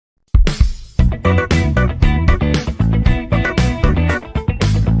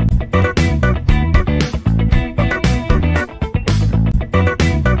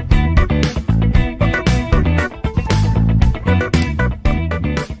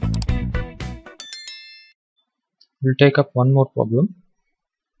We'll take up one more problem,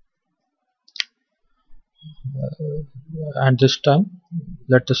 and this time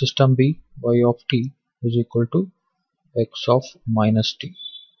let the system be y of t is equal to x of minus t.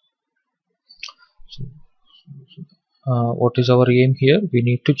 So, what is our aim here? We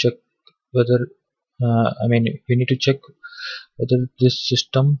need to check whether we need to check whether this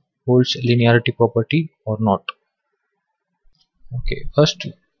system holds linearity property or not. Okay, first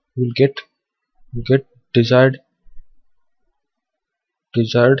we'll get desired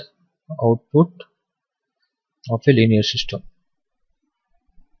output of a linear system.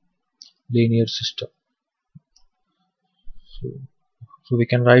 So we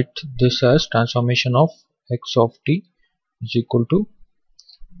can write this as transformation of x of t is equal to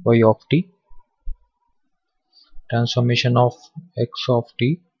y of t. Transformation of x of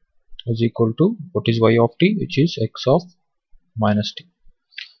t is equal to what is y of t, which is x of minus t.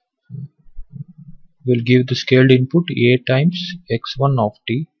 We'll give the scaled input a times x1 of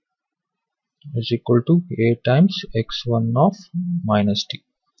t is equal to a times x1 of minus t.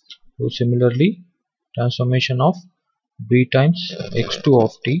 So similarly, transformation of b times x2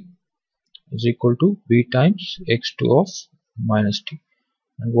 of t is equal to b times x2 of minus t.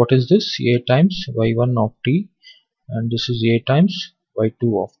 And what is this? A times y1 of t, and this is a times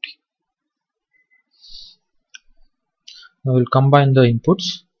y2 of t. Now we'll combine the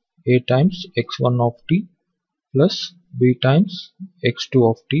inputs. A times x1 of t plus b times x2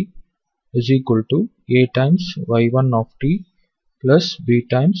 of t is equal to a times y1 of t plus b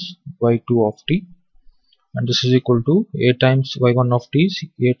times y2 of t, and this is equal to a times y1 of t is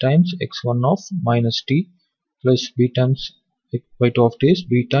a times x1 of minus t plus b times y2 of t is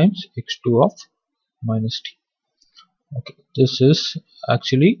b times x2 of minus t. Okay, this is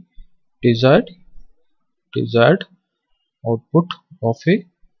actually desired output of a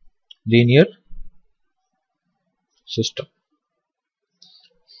linear system.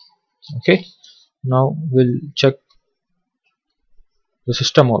 Okay, now we'll check the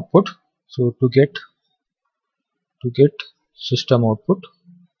system output. So to get system output,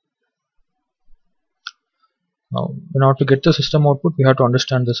 now in order to get the system output we have to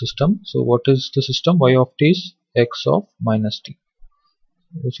understand the system. So what is the system? Y of t is x of minus t.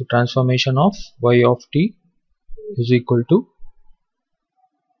 So transformation of y of t is equal to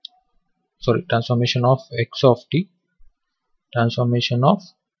transformation of x of t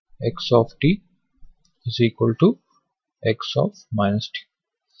is equal to x of minus t.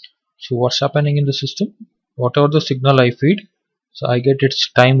 So what's happening in the system? Whatever the signal I feed, so I get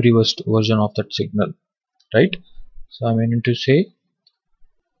its time reversed version of that signal, right? So I mean to say,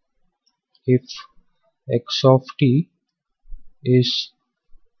 if x of t is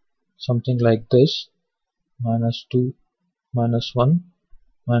something like this, minus 2 minus 1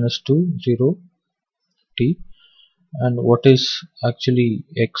 minus 2 0 t, and what is actually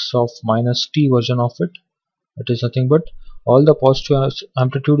x of minus t version of it? It is nothing but all the positive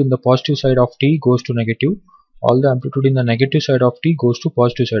amplitude in the positive side of t goes to negative, all the amplitude in the negative side of t goes to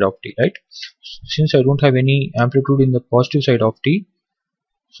positive side of t, right? Since I don't have any amplitude in the positive side of t,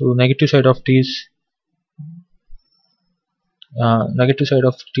 so negative side of t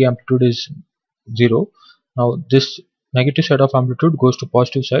amplitude is 0. Now this negative side of amplitude goes to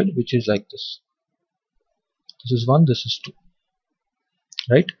positive side, which is like this. This is 1, this is 2,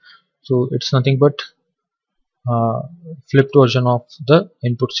 right? So it's nothing but flipped version of the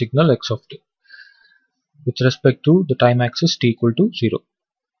input signal x of t with respect to the time axis t equal to 0.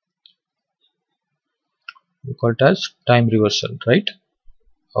 We call it as time reversal, right?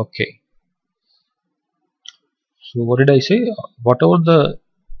 Okay. So what did I say? Whatever the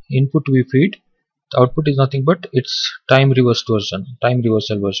input we feed, the output is nothing but its time reversal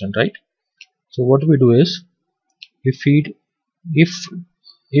version, right? So what we do is we feed, if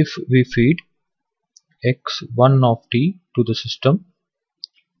we feed x1 of t to the system,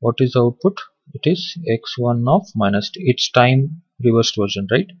 what is the output? It is x1 of minus t, its time reversed version,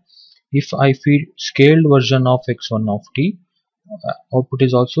 right? If I feed scaled version of x1 of t, output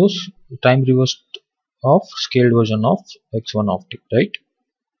is also time reversed of scaled version of x1 of t, right?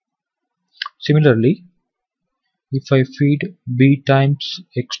 Similarly, if I feed b times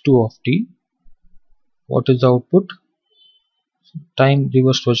x2 of t, what is the output? Time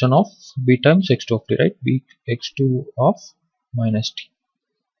reversed version of b times x2 of t, right? B x2 of minus t.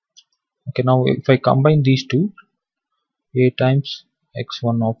 Okay, now if I combine these two, a times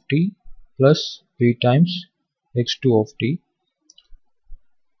x1 of t plus b times x2 of t.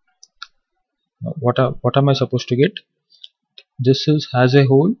 Now, what am I supposed to get? This is as a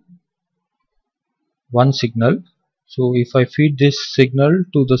whole one signal. So if I feed this signal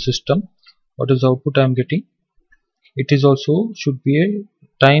to the system, what is the output I am getting? It is also should be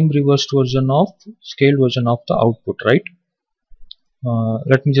a time reversed version of scaled version of the output, right?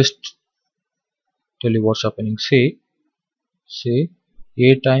 Let me just tell you what's happening. Say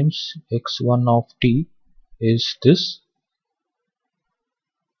a times x1 of t is this.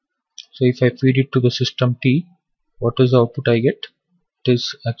 So if I feed it to the system t, what is the output I get? It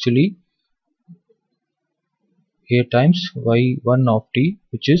is actually a times y1 of t,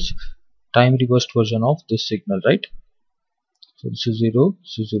 which is time reversed version of this signal, right? So this is 0,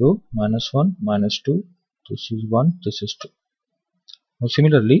 this is 0, minus 1, minus 2, this is 1, this is 2. Now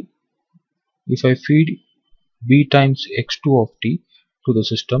similarly, if I feed b times x2 of t to the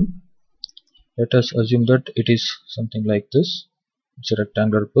system, let us assume that it is something like this. It's a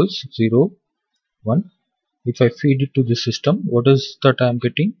rectangular pulse, 0, 1. If I feed it to the system, what is that I am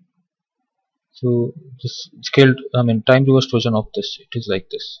getting? So this scaled, time reversed version of this, it is like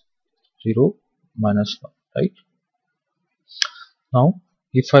this, 0, minus 1, right? Now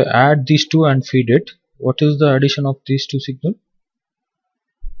if I add these two and feed it, what is the addition of these two signal?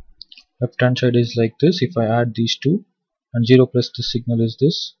 Left hand side is like this. If I add these two and 0 plus this signal is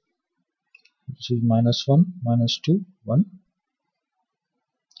this, this is minus 1, minus 2, 1.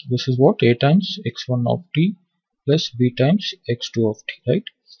 This is what? A times x1 of t plus b times x2 of t, right?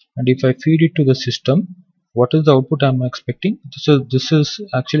 And if I feed it to the system, what is the output I am expecting? This is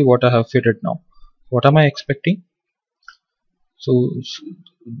actually what I have fed it now. What am I expecting? So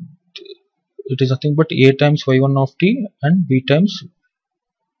it is nothing but a times y1 of t and b times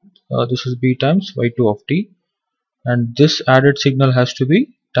this is b times y2 of t, and this added signal has to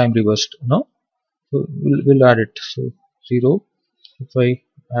be time reversed. No, so we'll add it. So 0. If I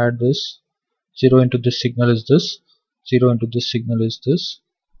add this, 0 into this signal is this, 0 into this signal is this.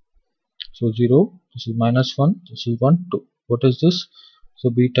 So 0, this is minus 1, this is 1, 2. What is this? So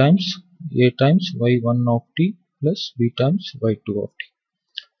b times a times y1 of t plus b times y2 of t.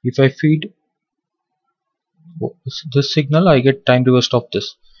 If I feed this signal, I get time reversed of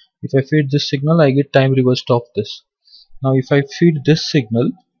this. If I feed this signal, I get time reversed of this. Now if I feed this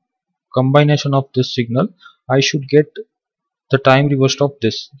signal, combination of this signal, I should get the time reversed of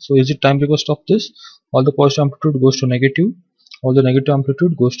this. So is it time reversed of this? All the positive amplitude goes to negative, all the negative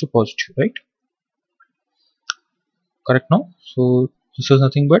amplitude goes to positive, right? Correct now? So this is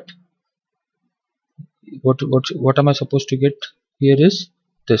nothing but what am I supposed to get here is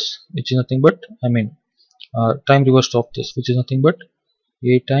this, which is nothing but time reversed of this, which is nothing but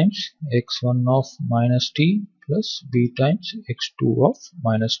a times x1 of minus t plus b times x2 of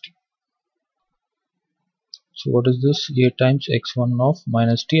minus t. So what is this? A times x1 of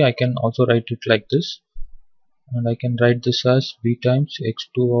minus t. I can also write it like this, and I can write this as b times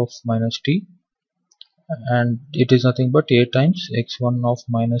x2 of minus t, and it is nothing but a times x1 of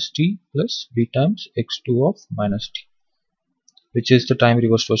minus t plus b times x2 of minus t, which is the time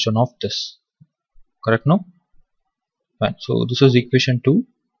reversed version of this. Correct now? Fine. So this is equation 2,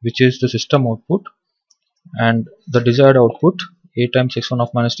 which is the system output, and the desired output a times x1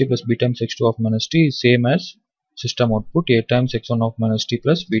 of minus t plus b times x2 of minus t is same as system output a times x1 of minus t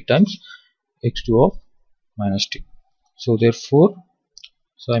plus b times x2 of minus t. So therefore,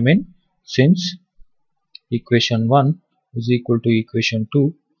 since equation 1 is equal to equation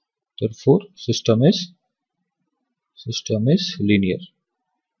 2, therefore system is linear.